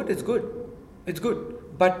and do it, it's good.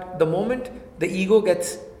 But the moment the ego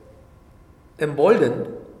gets emboldened,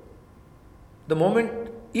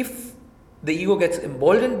 if the ego gets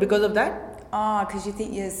emboldened because of that, because you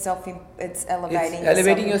think it's elevating. It's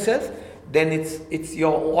elevating yourself. Then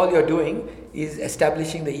all you're doing is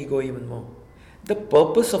establishing the ego even more. The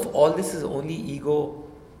purpose of all this is only ego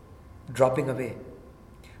dropping away.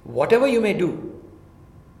 Whatever you may do,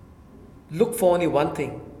 look for only one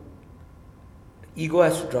thing. Ego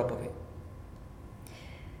has to drop away.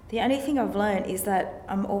 The only thing I've learned is that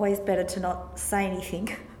I'm always better to not say anything.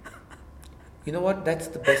 You know what? That's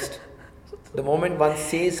the best. The moment one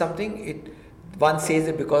says something, one says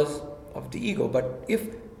it because of the ego. But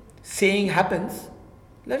if saying happens,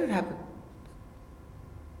 let it happen.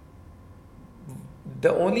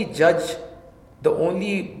 The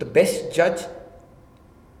best judge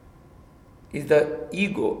is the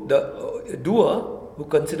ego, the doer who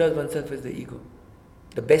considers oneself as the ego.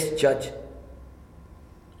 The best judge.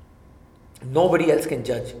 Nobody else can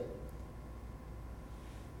judge.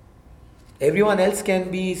 Everyone else can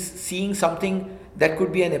be seeing something that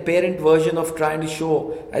could be an apparent version of trying to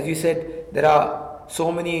show. As you said, there are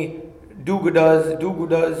so many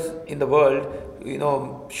do-gooders in the world,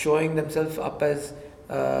 showing themselves up as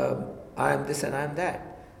I am this and I am that.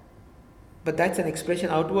 But that's an expression,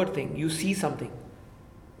 outward thing. You see something.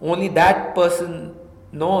 Only that person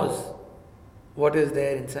knows what is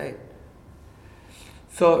there inside.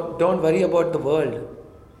 So don't worry about the world.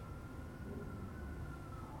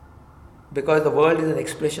 Because the world is an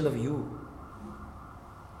expression of you.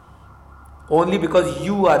 Only because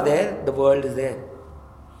you are there, the world is there.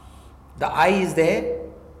 The I is there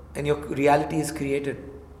and your reality is created.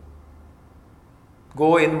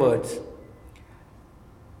 Go inwards.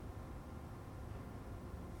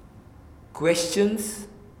 Questions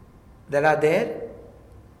that are there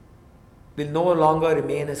will no longer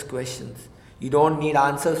remain as questions. You don't need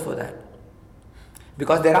answers for that.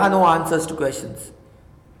 Because there are no answers to questions.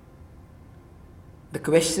 The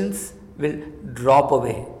questions will drop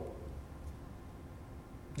away.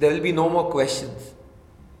 There will be no more questions.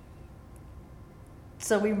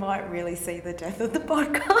 So we might really see the death of the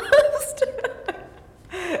podcast.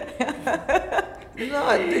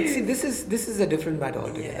 No, see, this is a different matter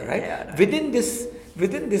altogether, right? Yeah, Within this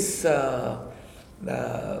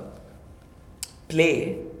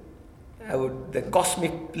play, the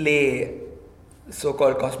cosmic play,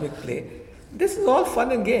 so-called cosmic play, this is all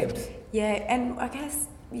fun and games. Yeah, and I guess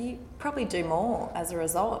you probably do more as a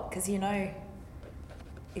result, because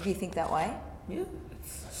if you think that way. Yeah.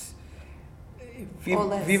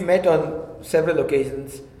 We've met on several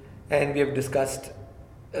occasions and we have discussed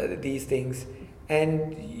these things,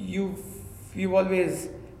 and you've always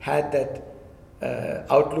had that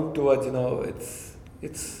outlook towards,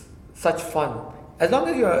 it's such fun. As long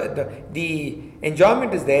as the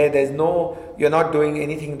enjoyment is there, you're not doing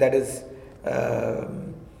anything that is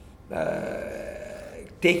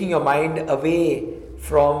taking your mind away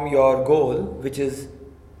from your goal, which is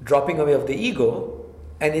dropping away of the ego,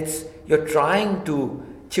 and you're trying to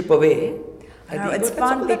chip away. I know, it's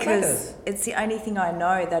fun because it's the only thing I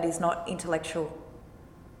know that is not intellectual.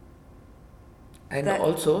 And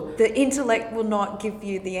also, the intellect will not give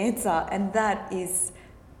you the answer, and that is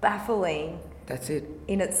baffling. That's it.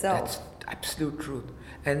 In itself. That's absolute truth.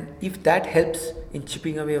 And if that helps in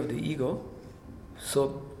chipping away of the ego,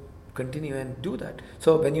 so continue and do that.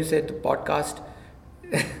 So when you said the podcast,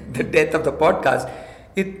 the death of the podcast,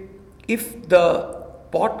 if the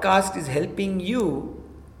podcast is helping you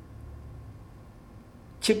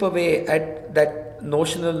chip away at that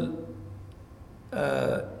notional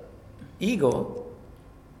ego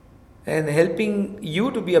and helping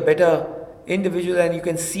you to be a better individual, and you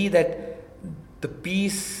can see that the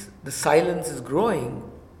peace, the silence is growing,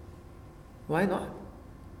 why not?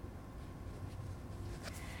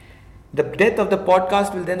 The death of the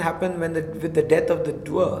podcast will then happen with the death of the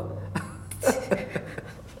doer.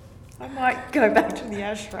 I might go back to the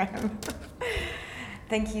ashram.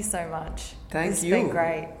 Thank you so much. Thank you. It's been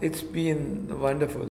great. It's been wonderful.